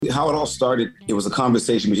how it all started, it was a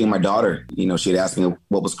conversation between my daughter. She had asked me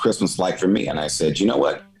what was Christmas like for me. And I said, you know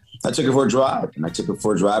what? I took her for a drive.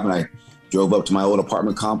 And I drove up to my old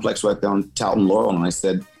apartment complex right down Taunton Laurel. And I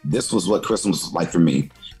said, this was what Christmas was like for me.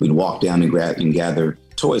 We'd walk down and gather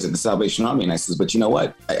toys at the Salvation Army. And I said, but you know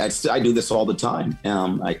what? I do this all the time.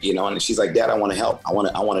 And she's like, Dad, I want to help. I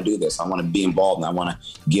want to do this. I want to be involved and I want to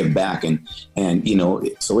give back. And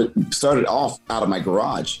so it started off out of my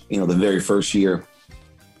garage, the very first year.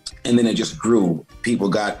 And then it just grew. People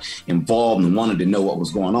got involved and wanted to know what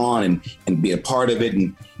was going on and be a part of it.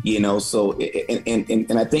 And, so,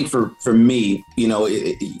 and I think for me,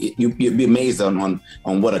 you'd be amazed on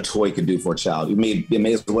what a toy could do for a child. You may be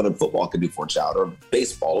amazed at what a football could do for a child, or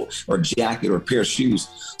baseball, or a jacket, or a pair of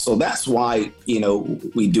shoes. So that's why,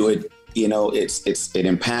 we do it. It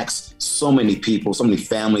impacts so many people, so many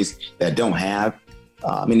families that don't have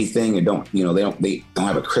anything, and they don't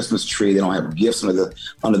have a Christmas tree. They don't have gifts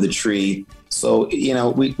under the tree. So,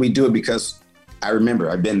 we do it because I remember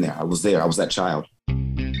I've been there. I was that child.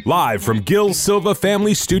 Live from Gil Silva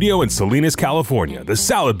Family Studio in Salinas, California, the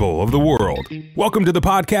salad bowl of the world. Welcome to the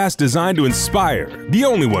podcast designed to inspire, the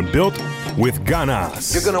only one built with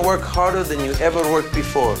ganas. You're going to work harder than you ever worked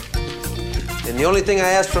before. And the only thing I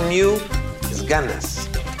ask from you is ganas,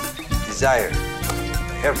 desire, a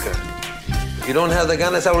haircut. If you don't have the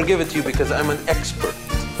ganas, I will give it to you because I'm an expert.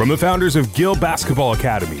 From the founders of Gil Basketball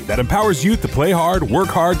Academy that empowers youth to play hard, work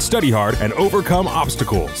hard, study hard, and overcome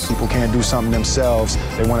obstacles. People can't do something themselves.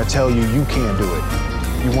 They want to tell you can't do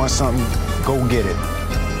it. You want something, go get it.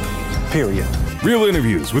 Period. Real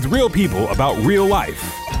interviews with real people about real life.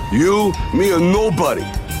 You, me, or nobody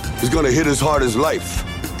is going to hit as hard as life.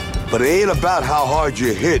 But it ain't about how hard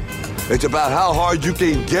you hit. It's about how hard you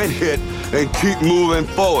can get hit and keep moving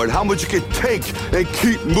forward. How much you can take and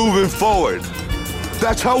keep moving forward.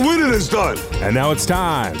 That's how winning is done. And now it's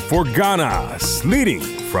time for Ganas, leading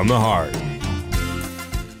from the heart.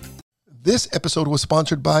 This episode was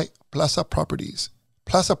sponsored by Plaza Properties.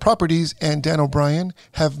 Plaza Properties and Dan O'Brien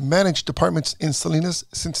have managed apartments in Salinas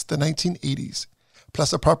since the 1980s.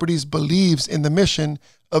 Plaza Properties believes in the mission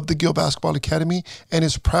of the Gil Basketball Academy and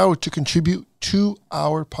is proud to contribute to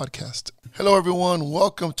our podcast. Hello, everyone.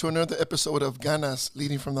 Welcome to another episode of Ganas,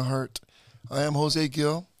 Leading from the Heart. I am Jose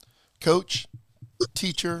Gil, coach,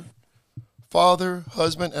 teacher, father,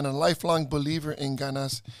 husband, and a lifelong believer in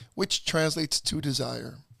ganas, which translates to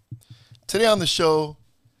desire. Today on the show,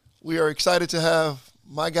 we are excited to have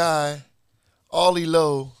my guy, Ollie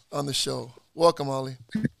Lowe, on the show. Welcome, Ollie.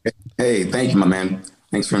 Hey, thank you, my man.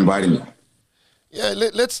 Thanks for inviting me. Yeah,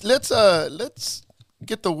 let's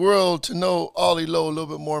get the world to know Ollie Lowe a little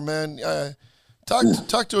bit more, man.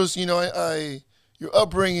 Talk to us. Your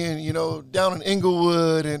upbringing, down in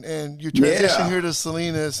Inglewood, and your transition here to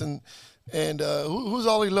Salinas, and who's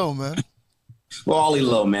Ollie Lowe, man? Well, Ollie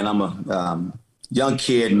Lowe, man, I'm a young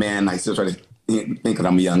kid, man. I still try to think that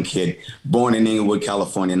I'm a young kid. Born in Inglewood,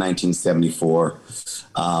 California, 1974.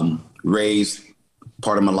 Raised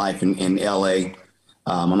part of my life in L.A.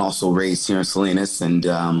 I'm also raised here in Salinas, and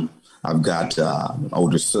I've got an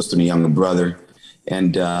older sister and a younger brother,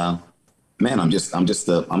 and man, I'm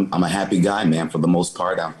a happy guy, man. For the most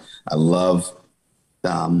part, I love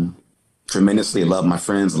tremendously. I love my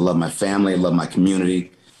friends. I love my family. I love my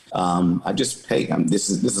community. This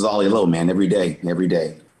is Ollie Lowe, man. Every day.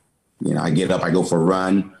 I get up, I go for a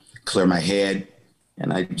run, clear my head,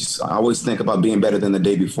 and I always think about being better than the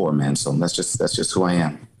day before, man. So that's just who I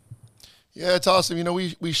am. Yeah, it's awesome.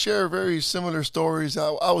 We share very similar stories.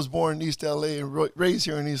 I was born in East LA and raised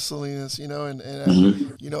here in East Salinas,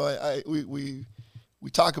 we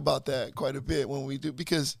talk about that quite a bit when we do,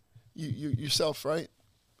 because you yourself, right?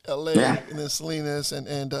 LA, yeah. And then Salinas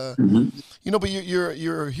but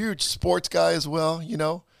you're a huge sports guy as well,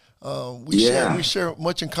 We share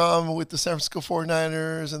much in common with the San Francisco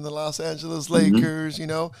 49ers and the Los Angeles Lakers,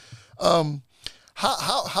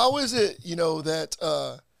 How is it,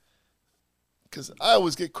 that because I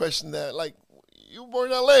always get questioned that, like, you were born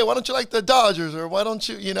in LA, why don't you like the Dodgers, or why don't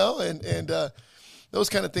you, and those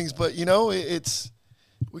kind of things. But it's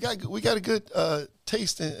we got a good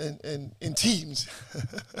taste in teams.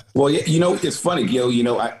 Well, it's funny, Gil.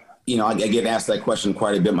 I get asked that question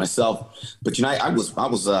quite a bit myself. But I was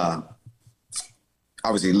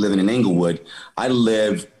obviously living in Inglewood. I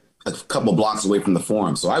lived a couple blocks away from the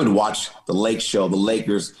Forum, so I would watch the Lake Show, the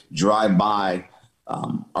Lakers drive by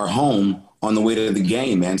our home on the way to the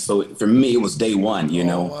game, man. So for me, it was day one,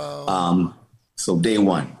 Wow. So day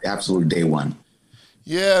one, absolute day one.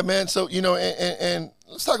 Yeah, man. So, and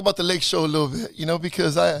let's talk about the Lake Show a little bit,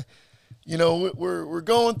 because we're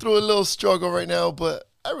going through a little struggle right now, but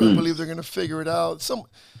I really believe they're going to figure it out.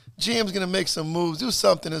 GM's gonna make some moves, do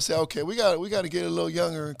something, and say, okay, we got to get a little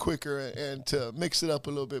younger and quicker and to mix it up a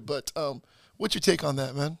little bit. But what's your take on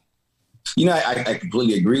that, man? You know, I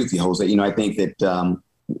completely agree with you, Jose. You know, I think that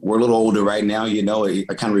we're a little older right now. You know, it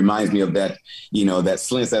kind of reminds me of that, you know, that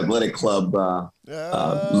Salinas Athletic Club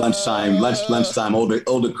lunchtime,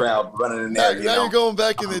 older crowd running in there. Now you're going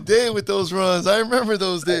back in the day with those runs. I remember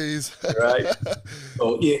those days. Right.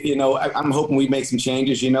 So, you know, I'm hoping we make some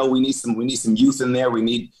changes. You know, we need some youth in there. We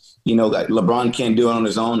need, you know, LeBron can't do it on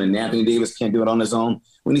his own, and Anthony Davis can't do it on his own.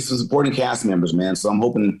 We need some supporting cast members, man. So I'm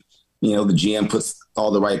hoping, you know, the GM puts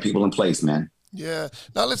all the right people in place, man. Yeah.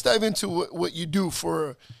 Now let's dive into what you do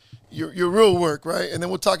for your real work, right? And then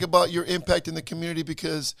we'll talk about your impact in the community,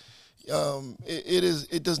 because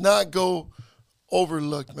it does not go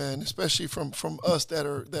overlooked, man, especially from us that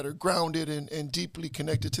are grounded and deeply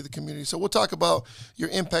connected to the community. So we'll talk about your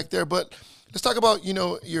impact there, but let's talk about, you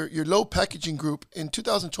know, your low packaging group in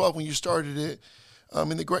 2012 when you started it.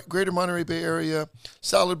 In the greater Monterey Bay area,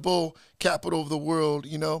 salad bowl capital of the world.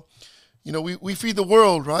 You know, we feed the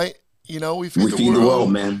world, right? You know, we feed the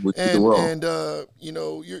world, man. We feed the world. And you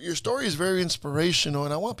know, your story is very inspirational,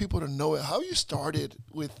 and I want people to know it. How you started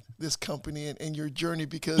with this company and your journey,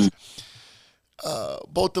 because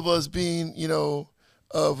both of us being, you know,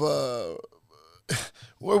 of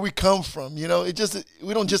where we come from, you know,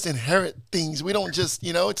 we don't just inherit things. We don't just,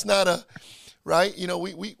 you know, it's not a right. You know,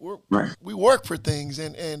 we work for things,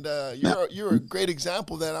 and you're a great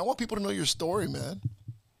example of that. I want people to know your story, man.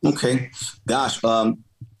 Okay, gosh.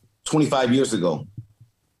 25 years ago,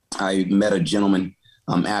 I met a gentleman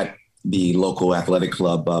at the local athletic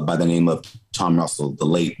club by the name of Tom Russell, the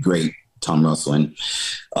late, great Tom Russell. And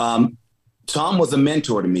Tom was a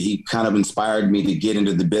mentor to me. He kind of inspired me to get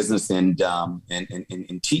into the business and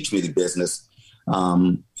teach me the business,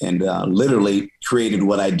 and literally created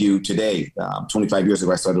what I do today. 25 years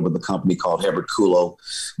ago, I started with a company called Hebert Kulo.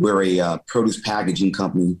 We're a produce packaging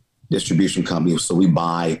company, distribution company. So we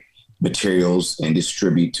buy materials and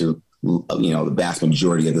distribute to, you know, the vast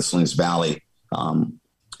majority of the Salinas Valley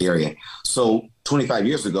area. So 25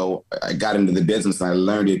 years ago, I got into the business and I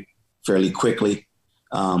learned it fairly quickly.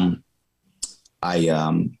 I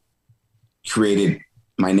created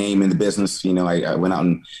my name in the business. You know, I went out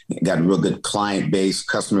and got a real good client base,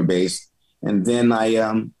 customer base. And then I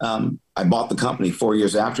bought the company 4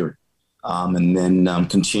 years after, and then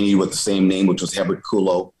continued with the same name, which was Hebert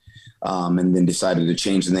Kulo. And then decided to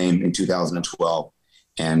change the name in 2012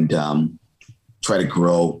 and try to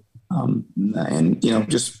grow. And, you know,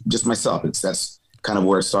 just myself. That's kind of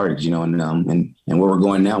where it started, you know, and where we're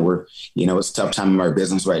going now. We're, you know, it's a tough time in our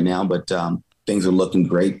business right now, but things are looking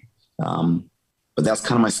great. But that's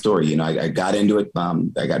kind of my story. You know, I got into it.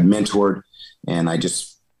 I got mentored, and I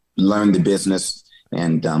just learned the business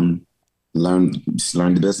and learned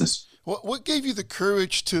the business. What gave you the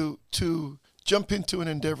courage to jump into an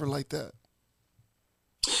endeavor like that?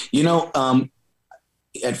 You know,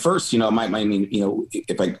 at first, you know, you know,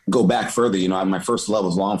 if I go back further, you know, my first love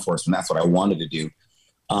was law enforcement. That's what I wanted to do.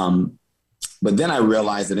 But then I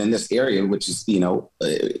realized that in this area, which is, you know,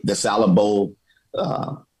 the salad bowl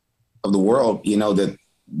of the world, you know, that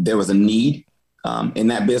there was a need in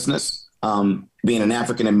that business. Being an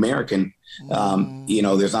African American, you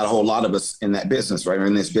know, there's not a whole lot of us in that business, right? Or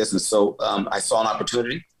in this business. So I saw an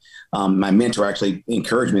opportunity. My mentor actually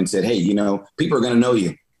encouraged me and said, hey, you know, people are going to know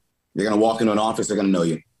you. They're going to walk into an office. They're going to know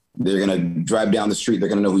you. They're going to drive down the street. They're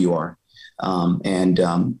going to know who you are.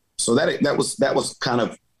 So that was kind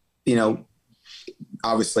of, you know,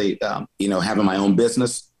 obviously, you know, having my own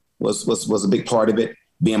business was a big part of it.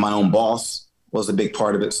 Being my own boss was a big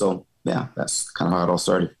part of it. So, yeah, that's kind of how it all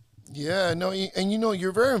started. Yeah, no, and you know,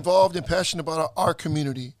 you're very involved and passionate about our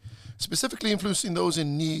community, specifically influencing those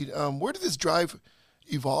in need. Where did this drive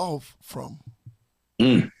evolve from?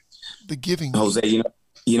 The giving. Jose,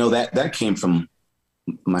 you know that came from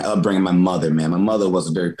my upbringing. My mother, man. My mother was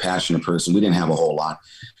a very passionate person. We didn't have a whole lot,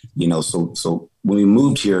 you know. So when we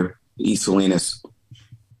moved here, East Salinas,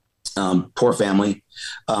 poor family.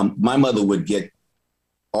 My mother would get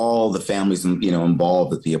all the families, you know,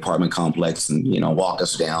 involved at the apartment complex, and, you know, walk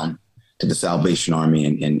us down to the Salvation Army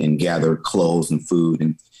and gather clothes and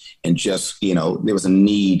food and just, you know, there was a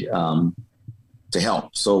need to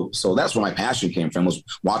help. So that's where my passion came from, was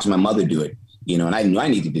watching my mother do it, you know, and I knew I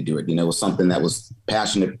needed to do it. You know, it was something that was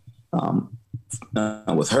passionate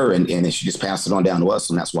with her, and she just passed it on down to us.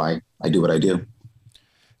 And that's why I do what I do.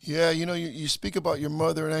 Yeah, you know, you speak about your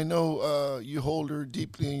mother, and I know you hold her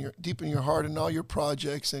deep in your heart and all your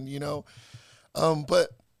projects, and, you know, but,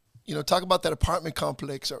 you know, talk about that apartment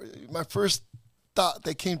complex. My first thought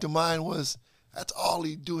that came to mind was, that's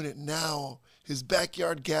Ollie doing it now his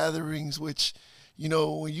backyard gatherings, which, you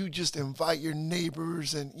know, when you just invite your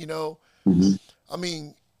neighbors and, you know, I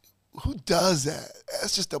mean, who does that?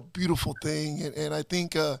 That's just a beautiful thing. And I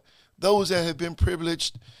think those that have been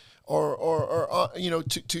privileged or you know,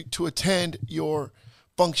 to attend your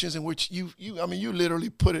functions in which you literally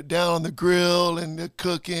put it down on the grill and the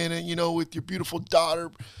cooking and, you know, with your beautiful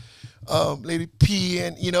daughter, Lady P,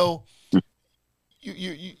 and, you know,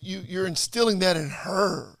 you're instilling that in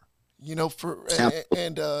her, you know,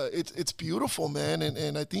 and it's beautiful, man.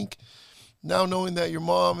 And I think now knowing that your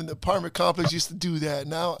mom and the apartment complex used to do that,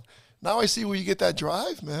 now I see where you get that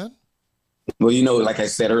drive, man. Well, you know, like I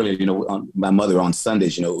said earlier, you know, my mother on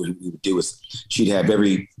Sundays, you know, what we would do is she'd have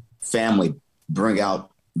every family bring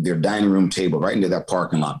out their dining room table right into that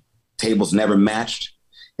parking lot. Tables never matched.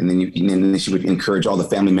 And then she would encourage all the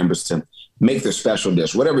family members to make their special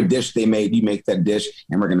dish. Whatever dish they made, you make that dish,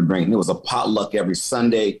 and we're going to bring it. And it was a potluck every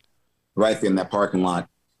Sunday right there in that parking lot.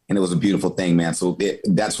 And it was a beautiful thing, man. So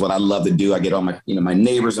that's what I love to do. I get all my, you know, my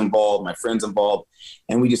neighbors involved, my friends involved,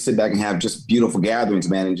 and we just sit back and have just beautiful gatherings,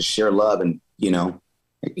 man, and just share love and, you know,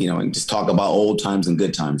 and just talk about old times and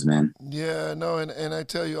good times, man. Yeah, no, and I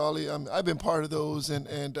tell you, Ollie, I've been part of those, and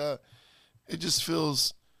it just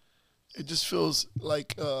feels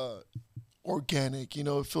like organic, you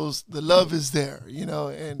know. It feels the love is there, you know,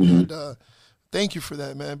 and thank you for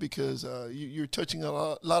that, man, because you're touching a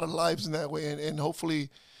lot of lives in that way, and hopefully,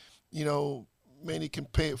 you know, many can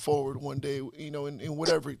pay it forward one day, you know, in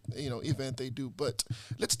whatever, you know, event they do. But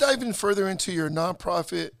let's dive in further into your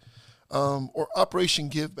nonprofit or Operation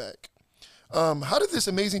Give Back. How did this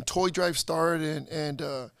amazing toy drive start, and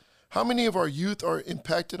how many of our youth are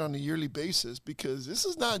impacted on a yearly basis? Because this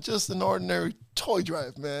is not just an ordinary toy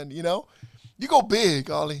drive, man. You know, you go big,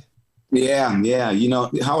 Ollie. Yeah. You know,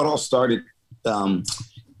 how it all started,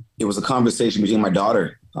 it was a conversation between my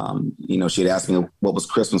daughter. You know, she had asked me what was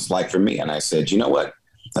Christmas like for me. And I said, you know what?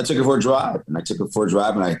 I took her for a drive.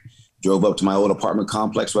 And I drove up to my old apartment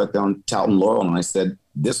complex right there on Talton Laurel. And I said,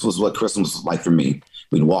 this was what Christmas was like for me.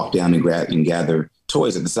 We'd walk down and gather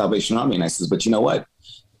toys at the Salvation Army. And I said, but you know what?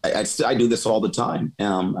 I do this all the time.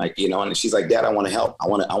 You know, and she's like, Dad, I want to help. I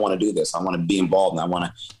want to do this. I want to be involved, and I want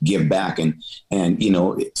to give back. And, you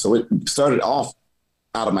know, so it started off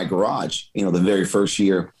out of my garage, you know, the very first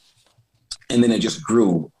year. And then it just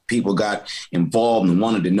grew. People got involved and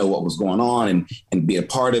wanted to know what was going on and be a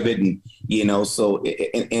part of it. And, you know, so,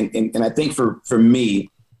 and I think for me,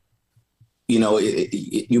 you know,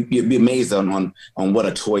 you'd be amazed on what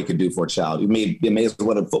a toy could do for a child. You may be amazed at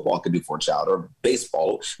what a football could do for a child, or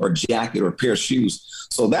baseball, or a jacket, or a pair of shoes.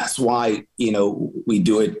 So that's why, you know, we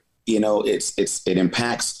do it. You know, it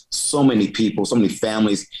impacts so many people, so many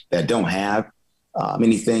families that don't have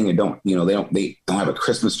anything, and they don't have a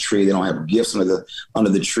Christmas tree. They don't have gifts under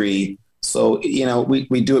the tree. So, you know,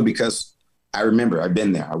 we do it because I remember I've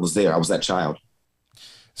been there. I was there. I was that child.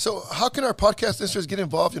 So how can our podcast listeners get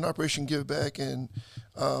involved in Operation Give Back and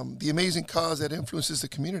the amazing cause that influences the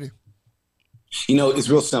community? You know, it's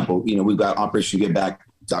real simple. You know, we've got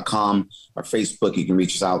OperationGiveBack.com, our Facebook. You can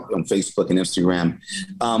reach us out on Facebook and Instagram.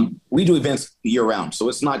 We do events year round. So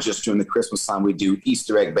it's not just during the Christmas time. We do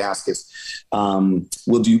Easter egg baskets.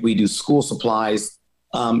 We do school supplies.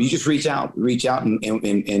 You just reach out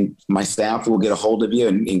and my staff will get a hold of you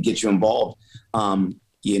and get you involved.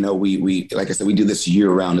 You know, we like I said, we do this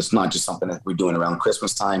year round. It's not just something that we're doing around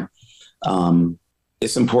Christmas time.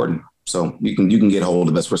 It's important. So you can get a hold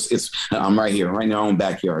of us. I'm right here, right in our own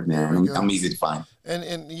backyard, man. I'm easy to find.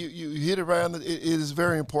 And you hit it right on it is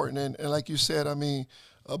very important. And like you said, I mean,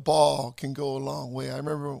 a ball can go a long way. I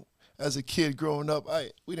remember as a kid growing up,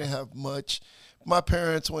 we didn't have much. My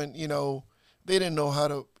parents, when, you know, they didn't know how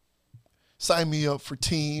to sign me up for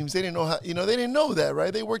teams. They didn't know how, you know, they didn't know that,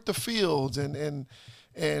 right? They worked the fields and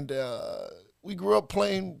we grew up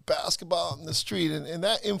playing basketball in the street, and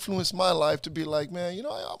that influenced my life to be like, man, you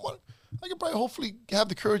know, I could probably hopefully have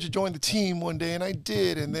the courage to join the team one day, and I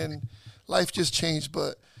did, and then life just changed.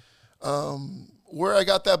 But where I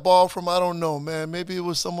got that ball from, I don't know, man. Maybe it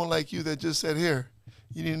was someone like you that just said, here,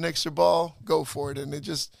 you need an extra ball, go for it, and it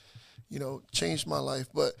just, you know, changed my life.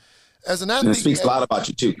 But as an athlete, and it speaks a lot about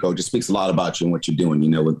you too, Coach. It speaks a lot about you and what you're doing, you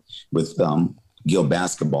know, with Gill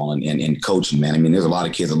basketball and coaching, man. I mean, there's a lot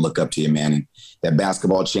of kids that look up to you, man. And that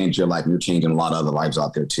basketball changed your life, and you're changing a lot of other lives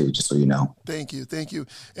out there too, just so you know. Thank you.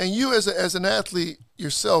 And you as an athlete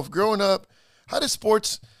yourself, growing up, how did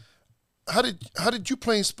you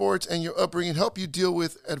playing sports and your upbringing help you deal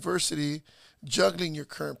with adversity, juggling your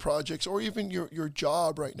current projects, or even your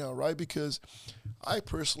job right now, right? Because I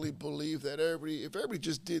personally believe that if everybody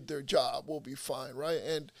just did their job, we'll be fine, right?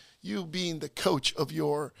 And you being the coach of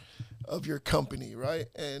your of your company, right?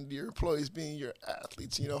 And your employees being your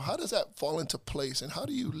athletes. You know, how does that fall into place, and how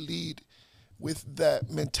do you lead with that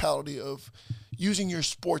mentality of using your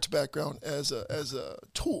sports background as a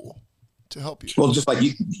tool to help you? Well, just like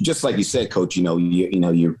you said, Coach,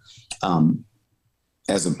 you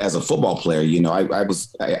as a football player,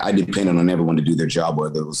 I depended on everyone to do their job,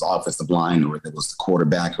 whether it was offensive line or whether it was the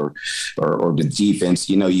quarterback or the defense.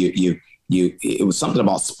 It was something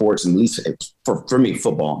about sports, and at least for me,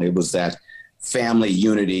 football. It was that family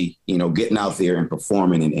unity, getting out there and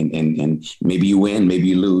performing, and maybe you win, maybe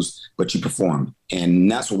you lose, but you perform.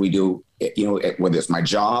 And that's what we do, whether it's my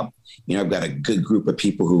job, I've got a good group of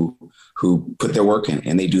people who put their work in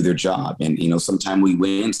and they do their job. And, sometimes we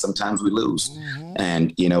win, sometimes we lose. Mm-hmm.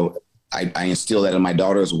 And, I instill that in my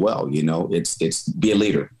daughter as well. It's be a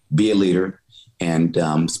leader. And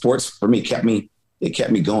sports for me kept me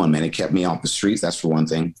going, man. It kept me off the streets. That's for one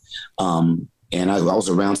thing. And I was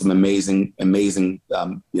around some amazing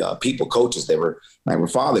people, coaches. They were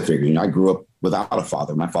father figures. I grew up without a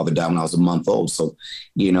father. My father died when I was a month old. So,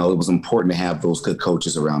 it was important to have those good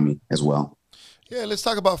coaches around me as well. Yeah, let's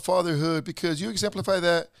talk about fatherhood, because you exemplify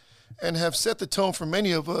that and have set the tone for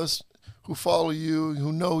many of us who follow you,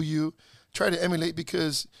 who know you, try to emulate,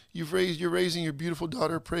 because you're raising your beautiful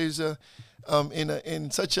daughter, Praiza,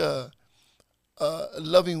 in such a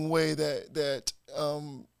loving way that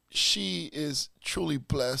she is truly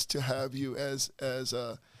blessed to have you as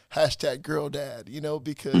a #GirlDad,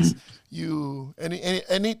 because you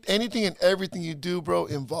anything and everything you do, bro,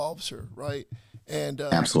 involves her, right? And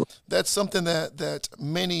absolutely, that's something that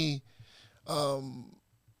many of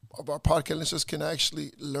our podcast listeners can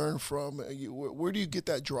actually learn from. Where do you get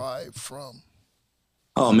that drive from?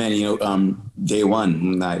 Oh man, day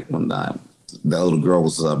one when the little girl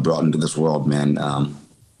was brought into this world, man.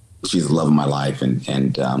 She's the love of my life,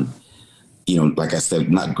 and like I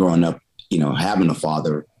said, not growing up, having a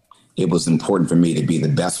father, it was important for me to be the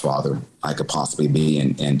best father I could possibly be,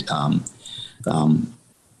 and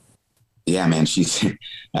yeah, man,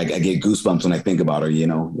 I get goosebumps when I think about her.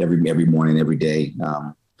 Every morning, every day,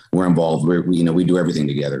 we're involved. We do everything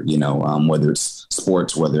together. Whether it's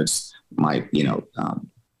sports, whether it's my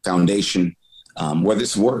foundation, whether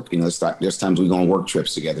it's work. There's times we go on work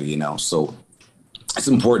trips together. So it's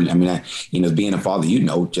important. I mean, being a father,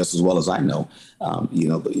 just as well as I know.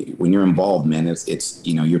 When you're involved, man, it's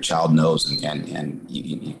your child knows, and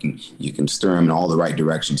you can steer them in all the right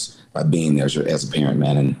directions by being there as a parent,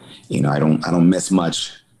 man. And I don't miss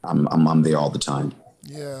much. I'm there all the time.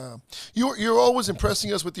 Yeah, you're always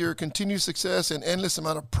impressing us with your continued success and endless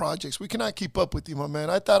amount of projects. We cannot keep up with you, my man.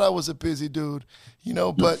 I thought I was a busy dude,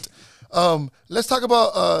 but. Let's talk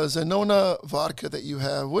about Zenona Vodka that you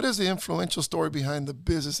have. What is the influential story behind the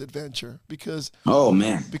business adventure? Because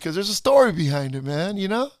there's a story behind it, man.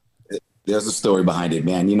 There's a story behind it,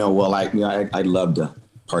 man. I'd love to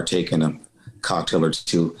partake in a cocktail or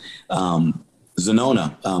two.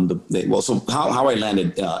 Zenona. So how I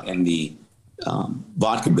landed in the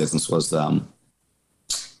vodka business was I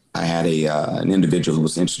had an individual who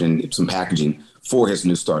was interested in some packaging for his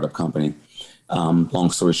new startup company.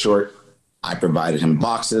 Long story short, I provided him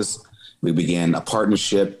boxes. We began a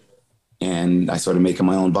partnership, and I started making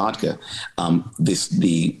my own vodka.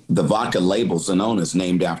 The vodka label Zenona is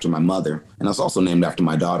named after my mother, and it's also named after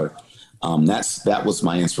my daughter. That was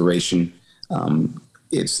my inspiration.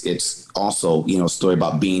 It's also a story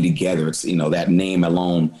about being together. It's that name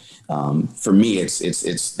alone. For me,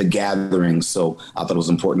 it's the gathering. So I thought it was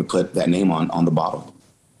important to put that name on the bottle.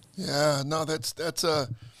 Yeah, no, that's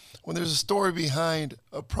when there's a story behind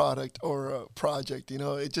a product or a project,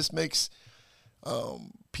 it just makes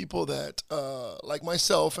people that, like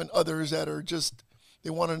myself and others that are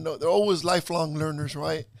they want to know, they're always lifelong learners,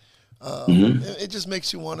 right? It just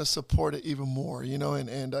makes you want to support it even more,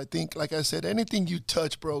 and I think, like I said, anything you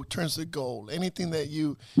touch, bro, turns to gold. Anything that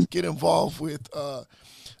you get involved with,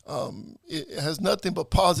 it has nothing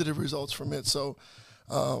but positive results from it. So,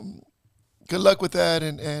 good luck with that,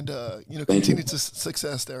 and continued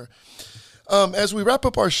success there. As we wrap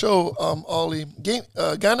up our show, Ollie,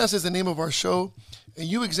 Ganas is the name of our show, and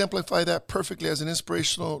you exemplify that perfectly as an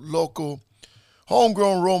inspirational, local,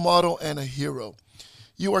 homegrown role model and a hero.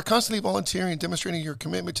 You are constantly volunteering and demonstrating your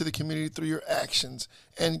commitment to the community through your actions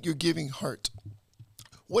and your giving heart.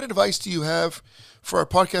 What advice do you have for our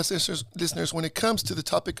podcast listeners when it comes to the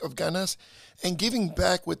topic of ganas and giving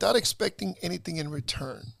back without expecting anything in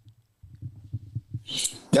return?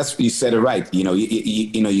 You said it right. You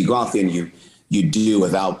go out there and you do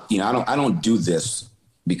without, I don't do this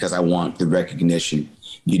because I want the recognition.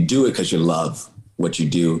 You do it because you love what you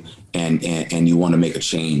do and you want to make a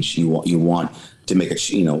change. You want to make a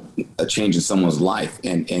change in someone's life.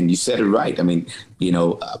 And you said it right. I mean,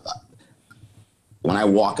 when I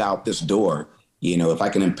walk out this door, if I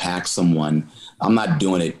can impact someone, I'm not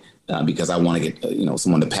doing it because I want to get,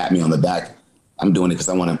 someone to pat me on the back. I'm doing it because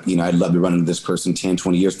I want to, I'd love to run into this person 10,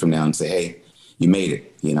 20 years from now and say, hey, you made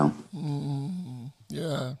it,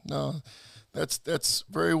 Yeah, no, that's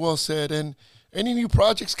very well said. And any new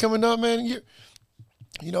projects coming up, man?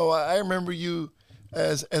 I remember you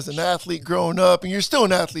as an athlete growing up, and you're still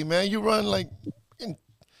an athlete, man. You run like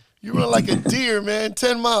a deer, man.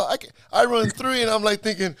 10 miles. I run 3, and I'm like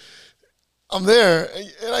thinking, I'm there,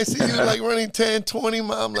 and I see you like running 10, 20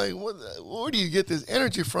 miles. I'm like, where do you get this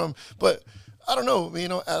energy from? But I don't know,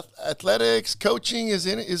 athletics, coaching, is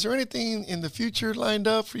there anything in the future lined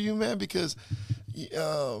up for you, man? Because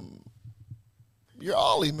you're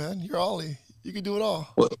Ollie, man. You're Ollie. You can do it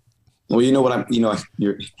all. Well, you know what?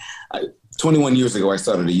 21 years ago, I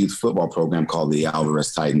started a youth football program called the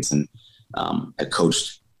Alvarez Titans, and I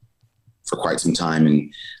coached for quite some time,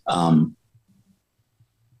 and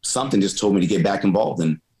something just told me to get back involved,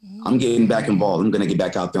 and I'm getting back involved. I'm going to get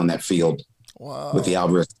back out there on that field with the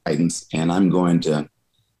Alvarez Titans, and I'm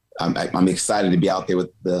excited to be out there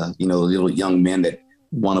with the little young men that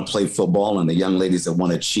want to play football and the young ladies that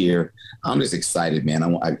want to cheer. I'm just excited, man. A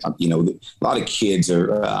lot of kids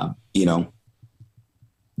are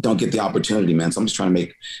don't get the opportunity, man. So I'm just trying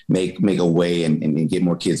to make a way and get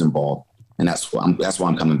more kids involved. And that's why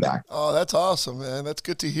I'm coming back. Oh, that's awesome, man. That's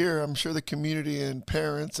good to hear. I'm sure the community and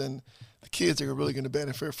parents and the kids are really going to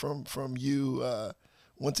benefit from you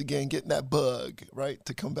once again getting that bug, right,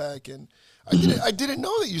 to come back. And I didn't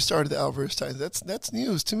know that you started the Alvarez Titans. That's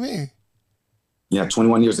news to me. Yeah,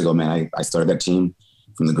 21 years ago, man. I started that team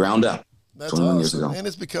from the ground up. That's 21 years ago, and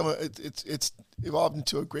it's become it's evolved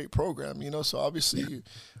into a great program. So obviously,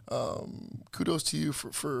 kudos to you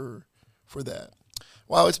for that.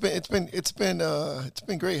 Wow, it's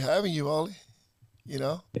been great having you, Ollie.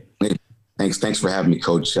 Thanks for having me,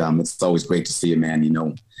 Coach. It's always great to see you,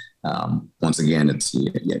 man. Once again, I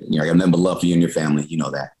got nothing but love for you and your family. You know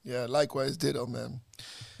that. Yeah, likewise, ditto, man.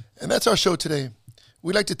 And that's our show today.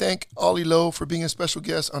 We'd like to thank Ollie Lowe for being a special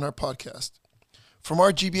guest on our podcast. From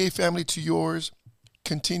our GBA family to yours,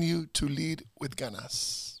 continue to lead with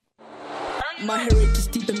ganas.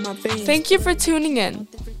 Thank you for tuning in.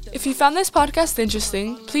 If you found this podcast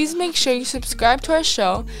interesting, please make sure you subscribe to our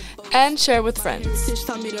show and share with friends.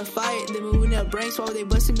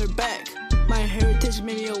 My heritage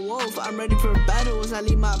made me a wolf. I'm ready for battle as I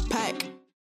lead my pack.